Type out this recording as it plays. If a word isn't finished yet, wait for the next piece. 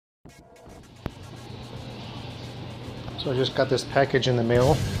So I just got this package in the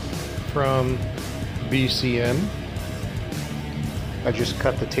mail from BCM. I just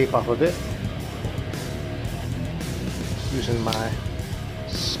cut the tape off of it using my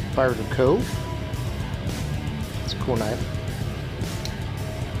Spyderco. It's a cool knife.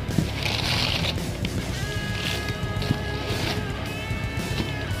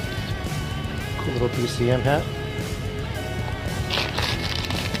 Cool little BCM hat.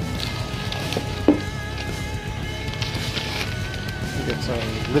 Get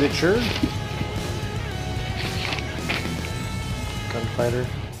some literature, gunfighter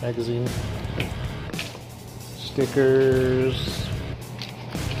magazine, stickers.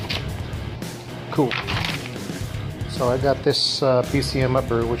 Cool. So I got this BCM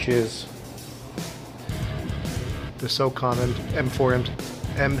upper, which is the Socom M4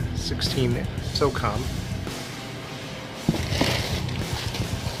 M16 Socom.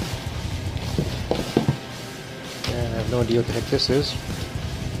 And I have no idea what the heck this is.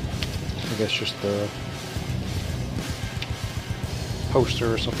 I guess just the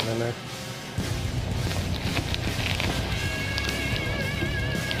poster or something in there.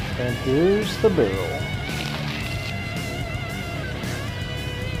 And here's the barrel.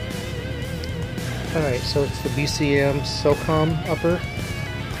 Alright, so it's the BCM Socom upper.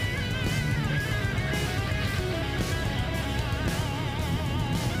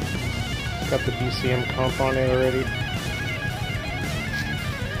 Got the BCM comp on it already.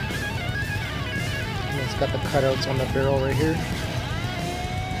 And it's got the cutouts on the barrel right here.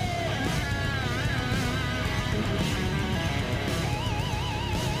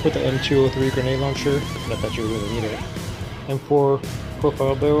 Put the M203 grenade launcher. Not that you really need it. M4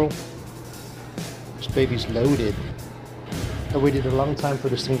 profile barrel. This baby's loaded. I waited a long time for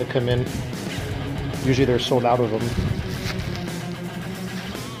this thing to come in. Usually they're sold out of them.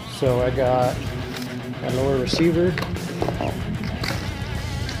 So I got a lower receiver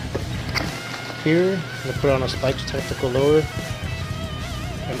here. I'm gonna put on a Spikes tactical lower,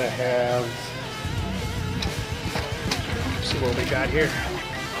 and I have. Let's see what we got here.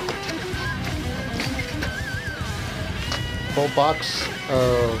 Whole box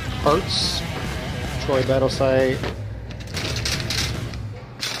of parts. Troy battle sight,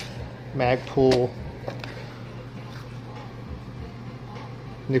 Magpul,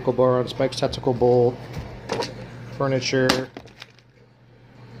 nickel bar on Spikes tactical bolt, furniture,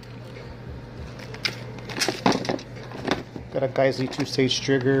 got a Geissele 2-stage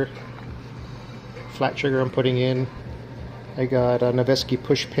trigger, flat trigger I'm putting in. I got Noveske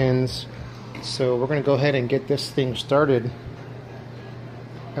push pins. So we're going to go ahead and get this thing started.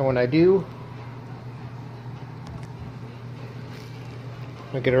 And when I do,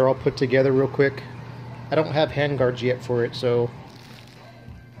 I'm going to get it all put together real quick. I don't have hand guards yet for it, so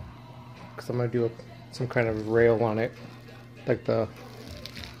because I'm going to do some kind of rail on it, like the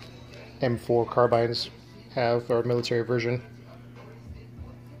M4 carbines have, or military version.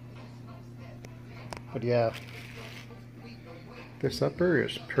 But yeah, this upper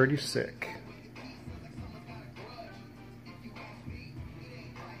is pretty sick.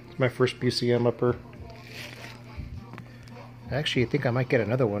 It's my first BCM upper. Actually, I think I might get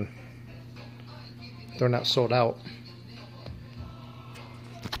another one. They're not sold out.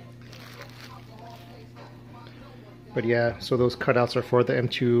 But yeah, so those cutouts are for the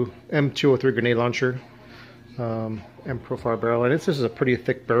M203 grenade launcher and profile barrel. And this is a pretty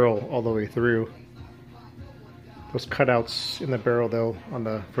thick barrel all the way through. Those cutouts in the barrel though,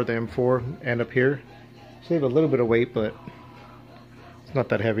 for the M4 and up here, save a little bit of weight, but it's not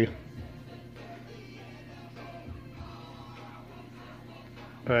that heavy.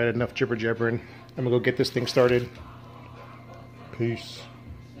 Alright, enough jibber jabbering. I'm gonna go get this thing started. Peace.